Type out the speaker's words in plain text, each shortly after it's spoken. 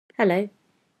Hello,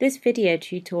 this video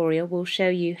tutorial will show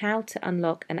you how to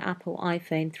unlock an Apple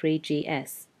iPhone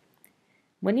 3GS.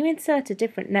 When you insert a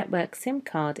different network SIM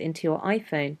card into your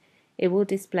iPhone, it will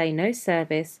display no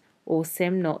service or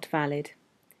SIM not valid.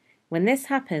 When this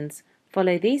happens,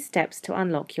 follow these steps to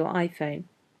unlock your iPhone.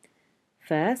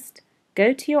 First,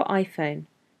 go to your iPhone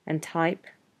and type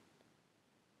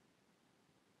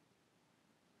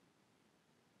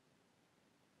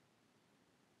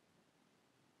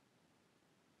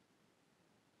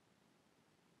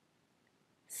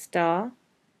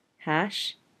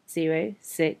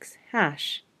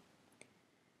 *#06#.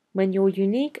 When your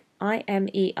unique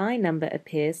IMEI number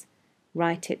appears,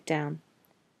 write it down.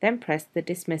 Then press the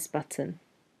Dismiss button.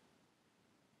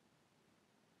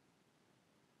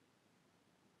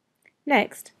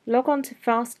 Next, log on to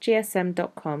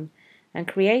FastGSM.com and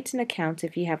create an account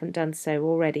if you haven't done so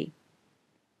already.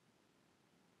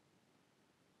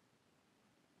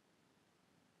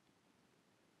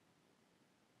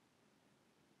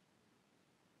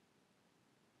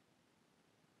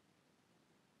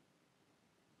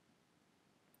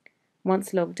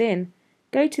 Once logged in,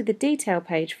 go to the detail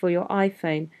page for your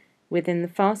iPhone within the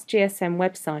FastGSM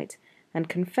website and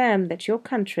confirm that your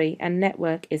country and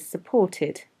network is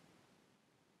supported.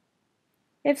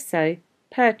 If so,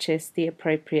 purchase the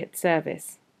appropriate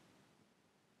service.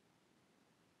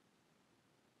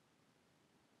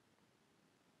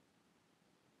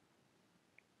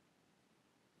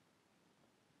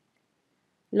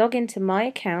 Log into My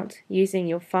Account using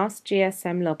your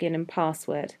FastGSM login and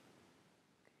password.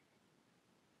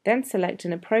 Then select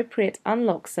an appropriate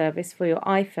unlock service for your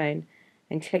iPhone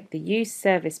and click the Use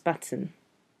Service button.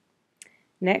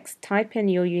 Next, type in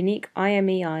your unique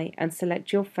IMEI and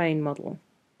select your phone model.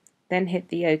 Then hit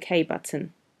the OK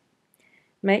button.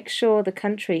 Make sure the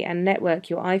country and network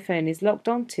your iPhone is logged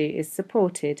onto is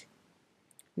supported.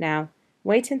 Now,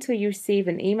 wait until you receive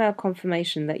an email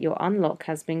confirmation that your unlock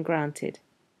has been granted.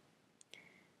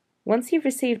 Once you've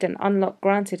received an unlock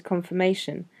granted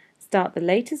confirmation, start the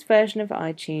latest version of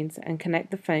iTunes and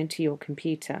connect the phone to your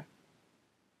computer.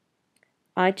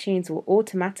 iTunes will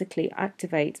automatically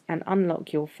activate and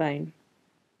unlock your phone.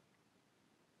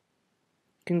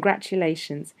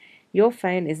 Congratulations, your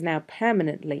phone is now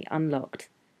permanently unlocked.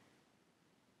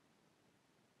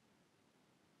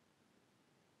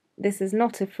 This is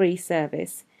not a free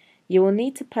service. You will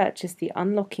need to purchase the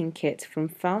unlocking kit from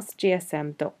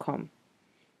FastGSM.com.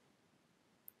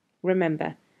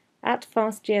 Remember, at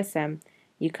FastGSM,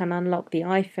 you can unlock the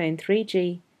iPhone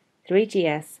 3G,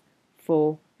 3GS,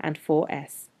 4 and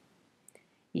 4S.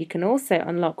 You can also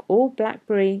unlock all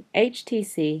BlackBerry,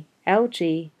 HTC,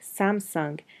 LG,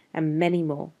 Samsung and many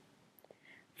more.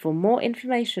 For more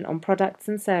information on products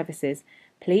and services,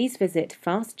 please visit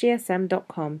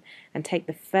FastGSM.com and take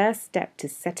the first step to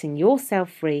setting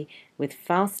yourself free with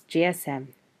FastGSM.